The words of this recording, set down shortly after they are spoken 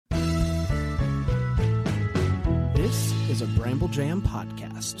is a Bramble Jam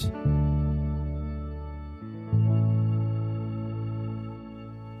podcast.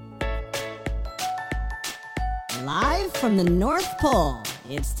 Live from the North Pole,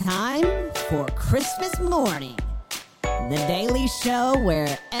 it's time for Christmas Morning, the daily show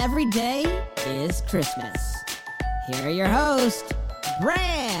where every day is Christmas. Here are your hosts,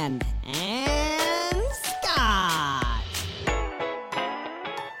 Brand and Scott.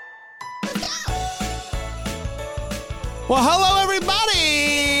 Let's go! Well, hello,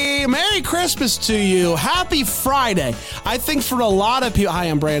 everybody. Merry Christmas to you. Happy Friday. I think for a lot of people, hi,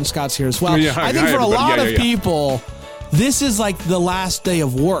 I'm Brand Scott's here as well. I think for a lot of people, this is like the last day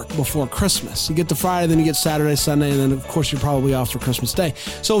of work before Christmas. You get to Friday, then you get Saturday, Sunday, and then of course you're probably off for Christmas Day.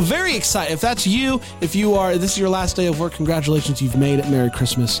 So very excited. If that's you, this is your last day of work, congratulations, you've made it. Merry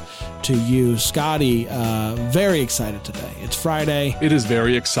Christmas to you. Scotty, very excited today. It's Friday. It is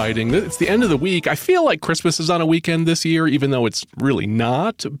very exciting. It's the end of the week. I feel like Christmas is on a weekend this year, even though it's really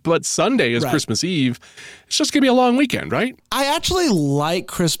not. But Sunday is Christmas Eve. It's just going to be a long weekend, right? I actually like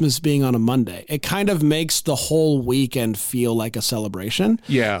Christmas being on a Monday. It kind of makes the whole weekend feel like a celebration.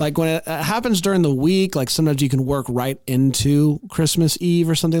 Yeah. Like when it happens during the week, like sometimes you can work right into Christmas Eve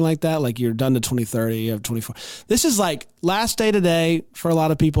or something like that. Like you're done to 23rd, you have 24. This is like last day today for a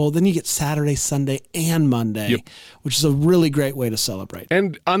lot of people. Then you get Saturday, Sunday, and Monday, which is a really great way to celebrate.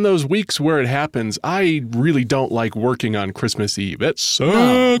 And on those weeks where it happens, I really don't like working on Christmas Eve. It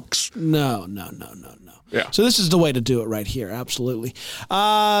sucks. No. Yeah. So this is the way to do it right here. Absolutely.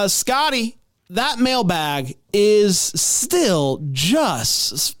 Scotty, that mailbag is still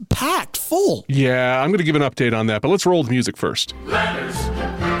just packed full. Yeah, I'm going to give an update on that, but let's roll the music first. Letters,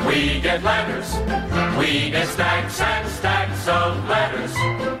 we get letters. We get stacks and stacks of letters.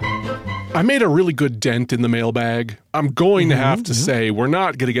 I made a really good dent in the mailbag. I'm going to have to say we're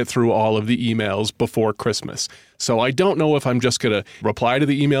not going to get through all of the emails before Christmas. So I don't know if I'm just going to reply to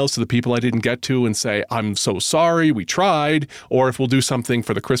the emails to the people I didn't get to and say, I'm so sorry, we tried, or if we'll do something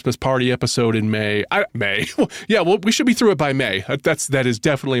for the Christmas party episode in May. Well, we should be through it by May. That is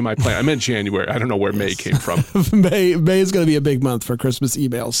definitely my plan. I meant January. I don't know where May came from. May is going to be a big month for Christmas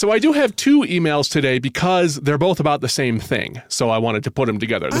emails. So I do have two emails today because they're both about the same thing. So I wanted to put them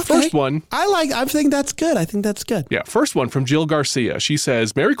together. The first one. I think that's good. Yeah, first one from Jill Garcia. She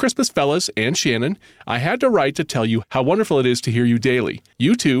says, Merry Christmas, fellas, and Shannon. I had to write to tell you how wonderful it is to hear you daily.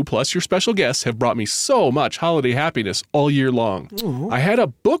 You two, plus your special guests, have brought me so much holiday happiness all year long. I had a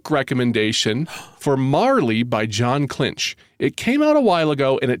book recommendation for Marley by John Clinch. It came out a while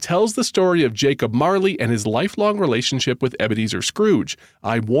ago, and it tells the story of Jacob Marley and his lifelong relationship with Ebenezer Scrooge.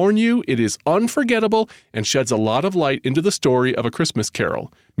 I warn you, it is unforgettable and sheds a lot of light into the story of A Christmas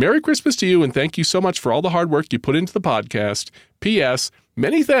Carol. Merry Christmas to you, and thank you so much for all the hard work you put into the podcast. P.S.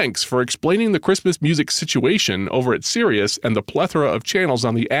 Many thanks for explaining the Christmas music situation over at Sirius and the plethora of channels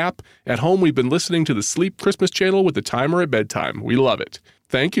on the app. At home, we've been listening to the Sleep Christmas channel with the timer at bedtime. We love it.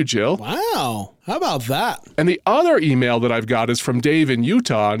 Thank you, Jill. Wow. How about that? And the other email that I've got is from Dave in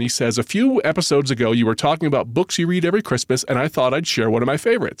Utah, and he says, a few episodes ago, you were talking about books you read every Christmas, and I thought I'd share one of my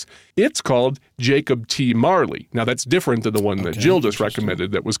favorites. It's called Jacob T. Marley. Now, that's different than the one that Jill just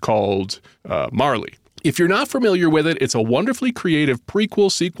recommended that was called Marley. If you're not familiar with it, it's a wonderfully creative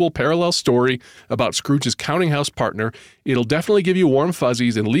prequel, sequel, parallel story about Scrooge's counting house partner. It'll definitely give you warm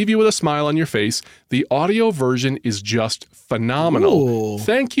fuzzies and leave you with a smile on your face. The audio version is just phenomenal. Ooh.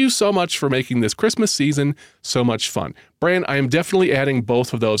 Thank you so much for making this Christmas season so much fun. Bran, I am definitely adding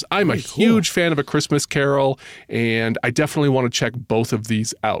both of those. I'm a huge fan of A Christmas Carol, and I definitely want to check both of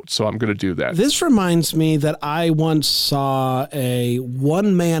these out, so I'm going to do that. This reminds me that I once saw a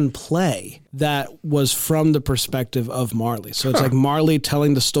one-man play that was from the perspective of Marley. So it's like Marley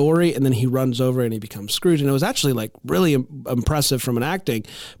telling the story, and then he runs over and he becomes Scrooge. And it was actually like really impressive from an acting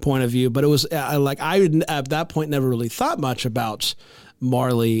point of view, but it was I at that point never really thought much about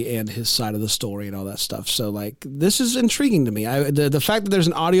Marley and his side of the story and all that stuff. So like, this is intriguing to me. The fact that there's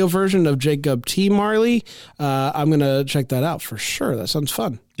an audio version of Jacob T. Marley, I'm going to check that out for sure. That sounds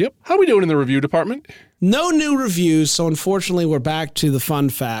fun. Yep. How are we doing in the review department? No new reviews, so unfortunately we're back to the fun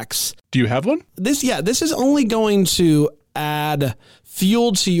facts. Do you have one? This is only going to add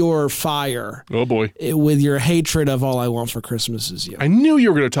fuel to your fire. Oh boy. With your hatred of All I Want for Christmas Is You. I knew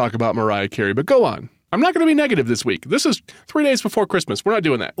you were going to talk about Mariah Carey, but go on. I'm not going to be negative this week. This is 3 days before Christmas. We're not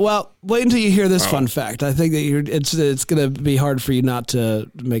doing that. Well, wait until you hear this fun fact. I think that it's going to be hard for you not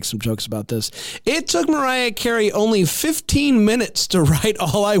to make some jokes about this. It took Mariah Carey only 15 minutes to write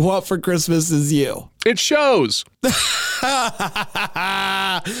All I Want for Christmas Is You. It shows. That's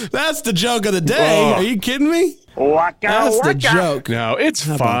the joke of the day. Oh. Are you kidding me? That's the joke. No, it's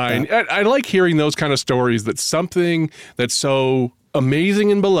How about fine. I like hearing those kind of stories that something that's so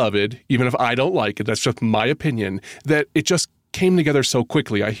amazing and beloved, even if I don't like it, that's just my opinion, that it just came together so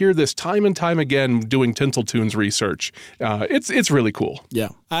quickly. I hear this time and time again doing Tinseltoons research. It's really cool. Yeah.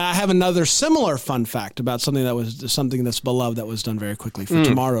 I have another similar fun fact about something that's beloved that was done very quickly for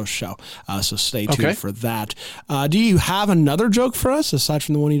tomorrow's show. So stay tuned for that. Do you have another joke for us aside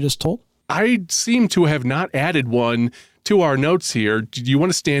from the one you just told? I seem to have not added one to our notes here. Do you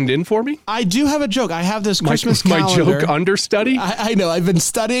want to stand in for me? I do have a joke. I have this Christmas my calendar. joke understudy? I know. I've been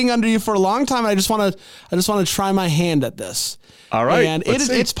studying under you for a long time. I just want to try my hand at this. All right. And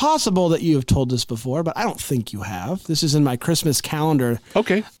it's possible that you have told this before, but I don't think you have. This is in my Christmas calendar.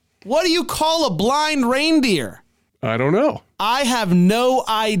 Okay. What do you call a blind reindeer? I don't know. I have no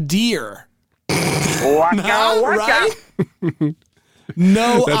idea. Right?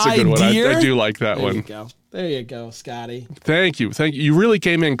 No That's a good one. I do like that one. There you go, Scotty. Thank you. You really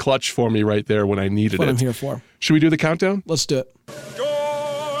came in clutch for me right there when I needed That's what it. I'm here for. Should we do the countdown? Let's do it.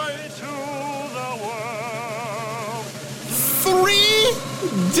 Joy to the world. 3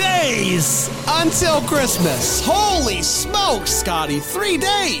 days until Christmas. Holy smokes, Scotty. 3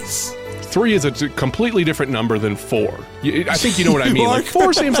 days. 3 is a completely different number than 4. I think you know what I mean. Like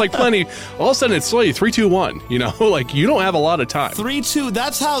 4 seems like plenty. All of a sudden it's slowly 3, 2, 1. You know, like you don't have a lot of time. 3, 2.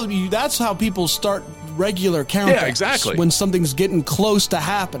 That's how people start regular countdowns. Yeah, exactly. When something's getting close to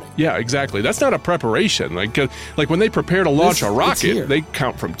happening. Yeah, exactly. That's not a preparation. Like when they prepare to launch a It's rocket, here. they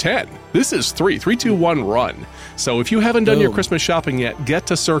count from 10. This is 3, 2, 1, run. So if you haven't done your Boom. Christmas shopping yet, get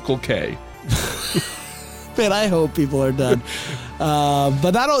to Circle K. Man, I hope people are done.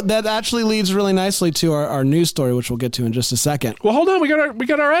 But that actually leads really nicely to our news story, which we'll get to in just a second. Well, hold on. We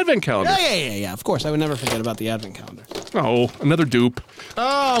got our advent calendar. Yeah. Of course, I would never forget about the advent calendar. Oh, another dupe.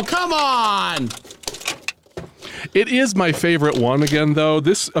 Oh, come on! It is my favorite one again, though.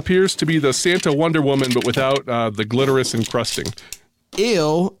 This appears to be the Santa Wonder Woman, but without the glitterous encrusting.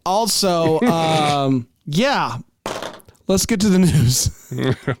 Ew. Also, yeah. Let's get to the news.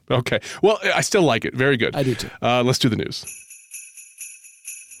 Okay. Well, I still like it. Very good. I do too. Let's do the news.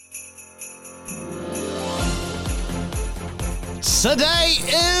 Today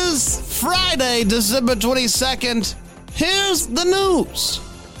is Friday, December 22nd. Here's the news.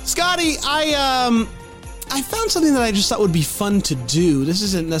 Scotty, I found something that I just thought would be fun to do. This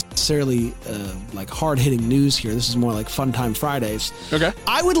isn't necessarily like hard-hitting news here. This is more like Fun Time Fridays. Okay.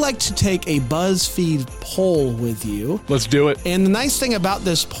 I would like to take a BuzzFeed poll with you. Let's do it. And the nice thing about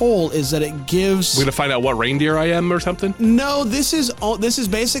this poll is that it gives... We're going to find out what reindeer I am or something? No, this is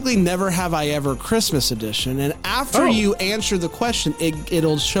basically Never Have I Ever Christmas edition. And after you answer the question,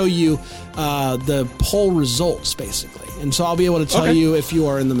 it'll show you the poll results, basically. And so I'll be able to tell you if you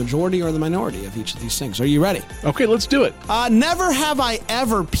are in the majority or the minority of each of these things. Are you ready? Okay, let's do it. Never have I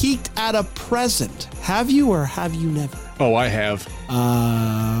ever peeked at a present. Have you or have you never? Oh, I have.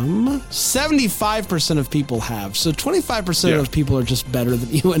 75% of people have. So 25% of people are just better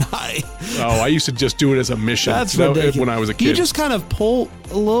than you and I. Oh, I used to just do it as a mission. That's ridiculous. When I was a kid. You just kind of pull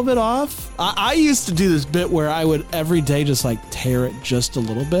a little bit off. I used to do this bit where I would every day just like tear it just a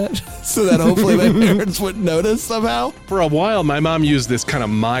little bit so that hopefully my parents wouldn't notice somehow. For a while, my mom used this kind of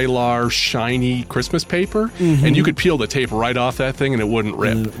Mylar shiny Christmas paper, and you could peel the tape right off that thing and it wouldn't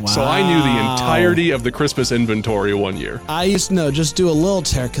rip. So I knew the entirety of the Christmas inventory one year. I used to know, just do a little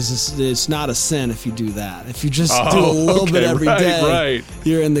tear because it's not a sin if you do that. If you just do a little bit every day,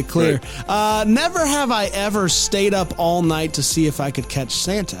 you're in the clear. Right. Never have I ever stayed up all night to see if I could catch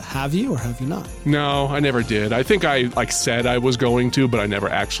Santa. Have you or have you not? No, I never did. I think I said I was going to, but I never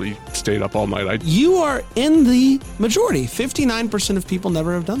actually stayed up all night. You are in the majority. 59% of people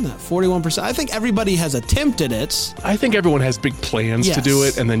never have done that. 41%. I think everybody has attempted it. I think everyone has big plans to do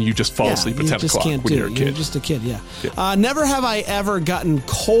it, and then you just fall asleep at 10 o'clock when you're a kid. You're just a kid, never have I ever gotten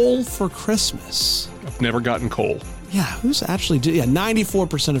coal for Christmas. I've never gotten coal. Yeah, who's actually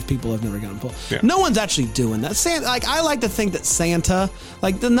 94% of people have never gotten coal. Yeah. No one's actually doing that. Santa, I like to think that Santa,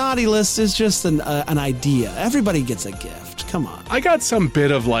 the naughty list is just an idea. Everybody gets a gift. Come on. I got some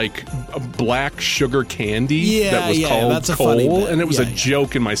bit of a black sugar candy that was called that's a coal, funny bit. and it was a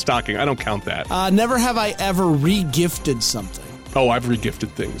joke in my stocking. I don't count that. Never have I ever re-gifted something. Oh, I've regifted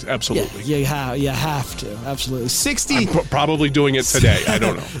things. Absolutely. Yeah, you have to. Absolutely. I'm probably doing it today. I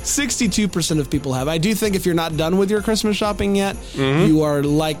don't know. 62% of people have. I do think if you're not done with your Christmas shopping yet, you are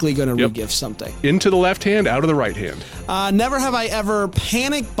likely going to regift something. Into the left hand, out of the right hand. Never have I ever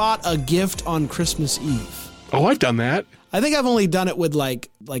panic bought a gift on Christmas Eve. Oh, I've done that. I think I've only done it with like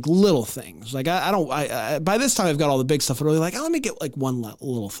little things. Like I by this time I've got all the big stuff. But really like, let me get like one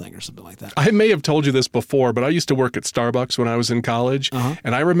little thing or something like that. I may have told you this before, but I used to work at Starbucks when I was in college.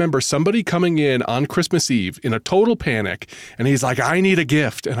 And I remember somebody coming in on Christmas Eve in a total panic. And he's like, I need a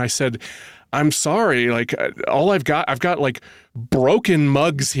gift. And I said, I'm sorry. Like I've got like broken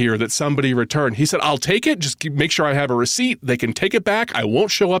mugs here that somebody returned. He said, I'll take it. Just make sure I have a receipt. They can take it back. I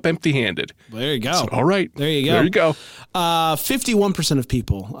won't show up empty-handed. There you go. So, all right. There you go. 51% of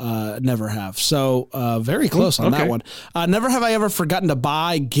people never have. So very close on that one. Never have I ever forgotten to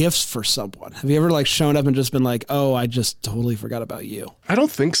buy gifts for someone. Have you ever like shown up and just been like, oh, I just totally forgot about you? I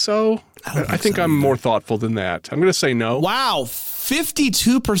don't think so. I think I'm more thoughtful than that. I'm going to say no. Wow.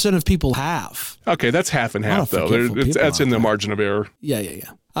 52% of people have. Okay, that's half and half, though. That's in the margin of error.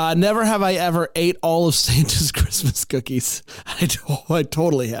 Yeah. Never have I ever ate all of Santa's Christmas cookies. I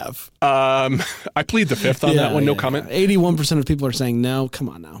totally have. I plead the fifth on that one. No comment. 81% of people are saying no. Come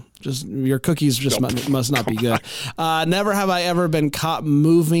on now. Just your cookies just must not be good. Never have I ever been caught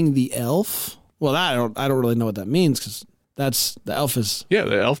moving the elf. Well, I don't really know what that means because the elf is. Yeah,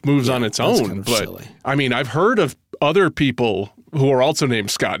 the elf moves on its own. Kind of but silly. I mean, I've heard of other people who are also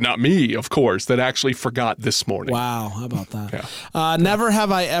named Scott, not me, of course, that actually forgot this morning. Wow, how about that? Yeah. Never have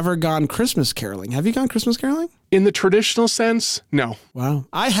I ever gone Christmas caroling. Have you gone Christmas caroling? In the traditional sense, no. Wow.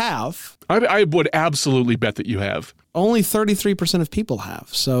 I have. I would absolutely bet that you have. Only 33% of people have.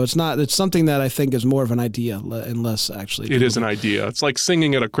 So it's something that I think is more of an idea and less actually. It is an idea. It's like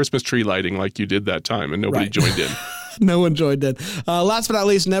singing at a Christmas tree lighting like you did that time and nobody joined in. No one joined in. Last but not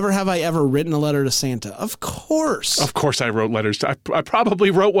least, never have I ever written a letter to Santa. Of course. Of course I wrote letters. I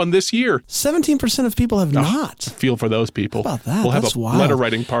probably wrote one this year. 17% of people have not. Feel for those people. How about that? We'll have That's a wild. letter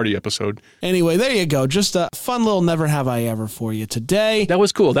writing party episode. Anyway, there you go. Just a fun little never have I ever for you today. That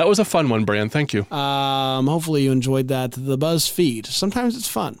was cool. That was a fun one, Brand. Thank you. Hopefully you enjoyed that. The BuzzFeed. Sometimes it's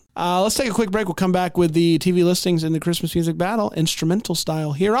fun. Let's take a quick break. We'll come back with the TV listings in the Christmas music battle, instrumental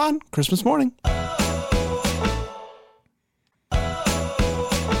style, here on Christmas Morning.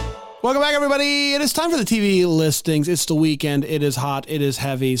 Welcome back, everybody. It is time for the TV listings. It's the weekend. It is hot. It is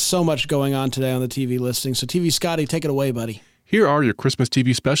heavy. So much going on today on the TV listings. So TV Scotty, take it away, buddy. Here are your Christmas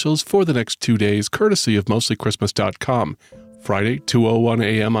TV specials for the next 2 days, courtesy of mostlychristmas.com. Friday, 2:01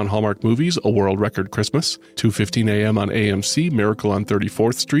 a.m. on Hallmark Movies, A World Record Christmas. 2:15 a.m. on AMC, Miracle on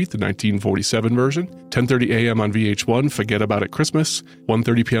 34th Street, the 1947 version. 10:30 a.m. on VH1, Forget About It Christmas.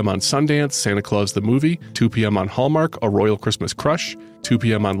 1:30 p.m. on Sundance, Santa Claus the Movie. 2 p.m. on Hallmark, A Royal Christmas Crush. 2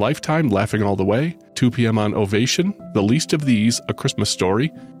 p.m. on Lifetime, Laughing All the Way. 2 p.m. on Ovation, The Least of These, A Christmas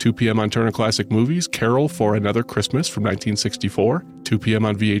Story. 2 p.m. on Turner Classic Movies, Carol for Another Christmas from 1964. 2 p.m.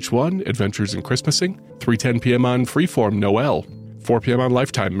 on VH1, Adventures in Christmasing. 3:10 p.m. on Freeform, Noel. 4 p.m. on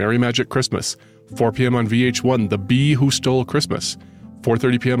Lifetime, Merry Magic Christmas. 4 p.m. on VH1, The Bee Who Stole Christmas.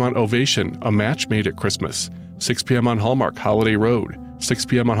 4:30 p.m. on Ovation, A Match Made at Christmas. 6 p.m. on Hallmark, Holiday Road. 6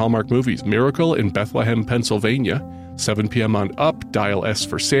 p.m. on Hallmark Movies, Miracle in Bethlehem, Pennsylvania. 7 p.m. on Up, Dial S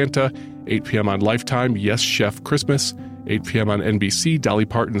for Santa. 8 p.m. on Lifetime, Yes Chef Christmas. 8 p.m. on NBC, Dolly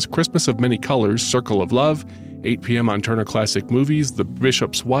Parton's Christmas of Many Colors, Circle of Love. 8 p.m. on Turner Classic Movies, The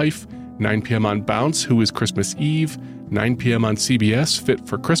Bishop's Wife. 9 p.m. on Bounce, Who is Christmas Eve. 9 p.m. on CBS, Fit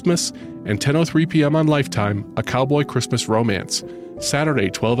for Christmas. And 10:03 p.m. on Lifetime, A Cowboy Christmas Romance. Saturday,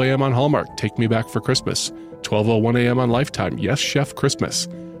 12 a.m. on Hallmark, Take Me Back for Christmas. 12:01 a.m. on Lifetime, Yes Chef Christmas.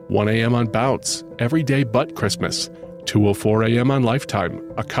 1 a.m. on Bounce, Every Day But Christmas. 2:04 a.m. on Lifetime,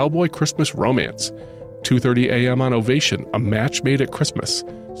 A Cowboy Christmas Romance. 2:30 a.m. on Ovation, A Match Made at Christmas.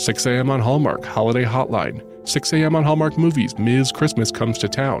 6 a.m. on Hallmark, Holiday Hotline. 6 a.m. on Hallmark Movies, Ms. Christmas Comes to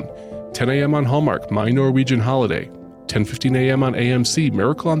Town. 10 a.m. on Hallmark, My Norwegian Holiday. 10:15 a.m. on AMC,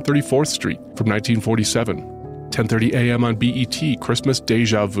 Miracle on 34th Street from 1947. 10:30 a.m. on BET, Christmas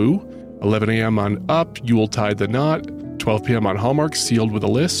Deja Vu. 11 a.m. on Up, Yuletide the Knot. 12 p.m. on Hallmark, Sealed with a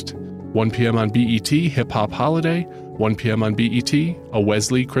List. 1 p.m. on BET, Hip Hop Holiday. 1 p.m. on BET, A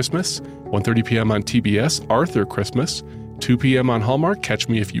Wesley Christmas. 1:30 p.m. on TBS, Arthur Christmas. 2 p.m. on Hallmark, Catch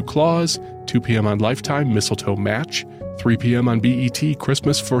Me If You Claus. 2 p.m. on Lifetime, Mistletoe Match. 3 p.m. on BET,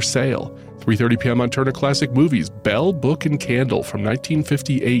 Christmas for Sale. 3:30 p.m. on Turner Classic Movies, Bell, Book, and Candle from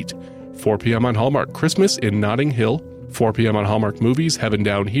 1958. 4 p.m. on Hallmark, Christmas in Notting Hill. 4 p.m. on Hallmark Movies, Heaven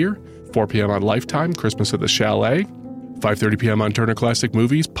Down Here. 4 p.m. on Lifetime, Christmas at the Chalet. 5:30 p.m. on Turner Classic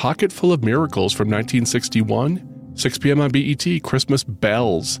Movies, Pocket Full of Miracles from 1961. 6 p.m. on BET, Christmas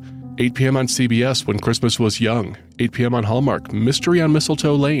Bells. 8 p.m. on CBS, When Christmas Was Young. 8 p.m. on Hallmark, Mystery on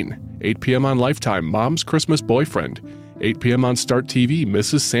Mistletoe Lane. 8 p.m. on Lifetime, Mom's Christmas Boyfriend. 8 p.m. on Start TV,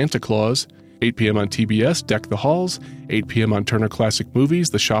 Mrs. Santa Claus. 8 p.m. on TBS, Deck the Halls. 8 p.m. on Turner Classic Movies,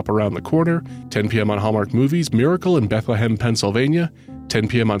 The Shop Around the Corner. 10 p.m. on Hallmark Movies, Miracle in Bethlehem, Pennsylvania. 10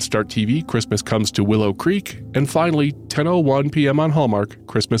 p.m. on Start TV, Christmas Comes to Willow Creek. And finally, 10:01 p.m. on Hallmark,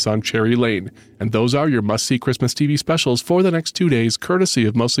 Christmas on Cherry Lane. And those are your must-see Christmas TV specials for the next 2 days, courtesy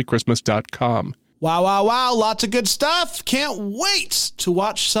of mostlychristmas.com. Wow, wow, wow. Lots of good stuff. Can't wait to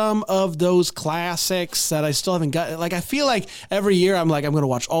watch some of those classics that I still haven't got. Like, I feel like every year I'm like, I'm going to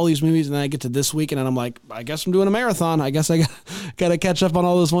watch all these movies, and then I get to this week, and then I'm like, I guess I'm doing a marathon. I guess I got to catch up on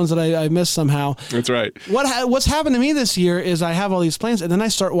all those ones that I missed somehow. That's right. What's happened to me this year is I have all these plans, and then I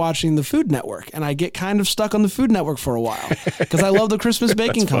start watching the Food Network, and I get kind of stuck on the Food Network for a while because I love the Christmas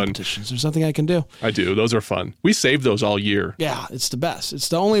baking competitions. There's something I can do. I do. Those are fun. We save those all year. Yeah, it's the best. It's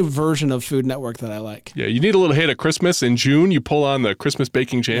the only version of Food Network that I like. Yeah, you need a little hit at Christmas. In June, you pull on the Christmas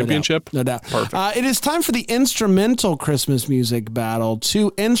Baking Championship. No doubt. Perfect. It is time for the instrumental Christmas music battle.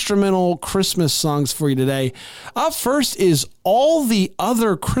 2 instrumental Christmas songs for you today. Up first is All the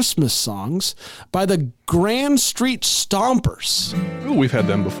Other Christmas Songs by the Grand Street Stompers. Ooh, we've had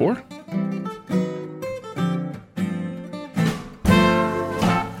them before.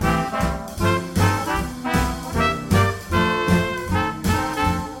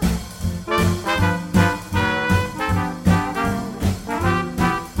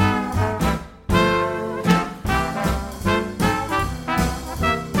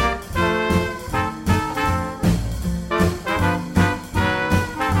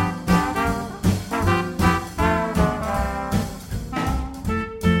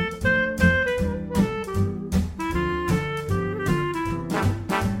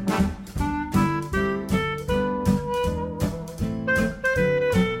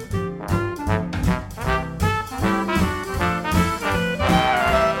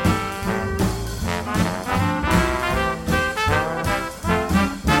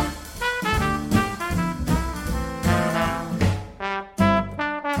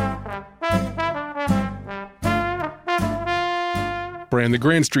 Brand, the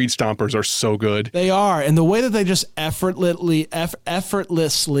Grand Street Stompers are so good. They are. And the way that they just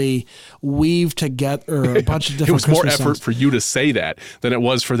effortlessly weave together a bunch of different It was more Christmas effort songs. for you to say that than it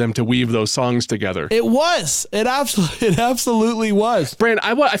was for them to weave those songs together. It was. It absolutely was. Brand,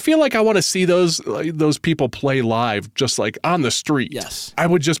 I feel like I want to see those people play live, just like on the street. Yes. I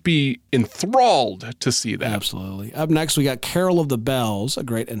would just be enthralled to see that. Absolutely. Up next, we got Carol of the Bells, a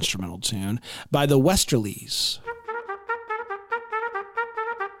great instrumental tune by the Westerlies.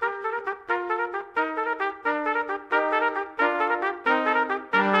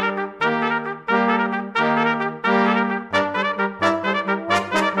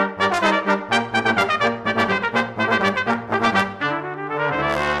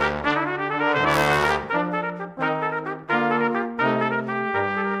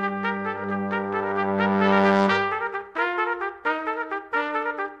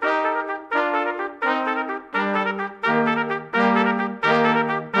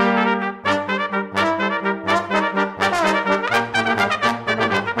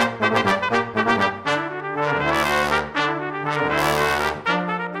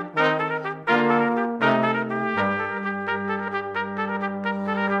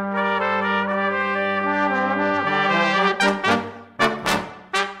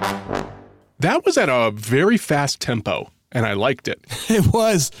 That was at a very fast tempo, and I liked it. It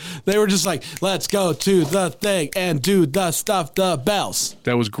was. They were just like, let's go to the thing and do the stuff, the bells.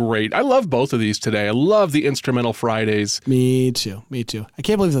 That was great. I love both of these today. I love the Instrumental Fridays. Me too. I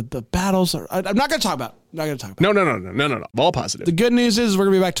can't believe that the battles are... I'm not going to talk about it. No. All positive. The good news is we're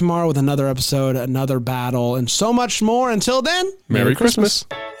going to be back tomorrow with another episode, another battle, and so much more. Until then, Merry Christmas.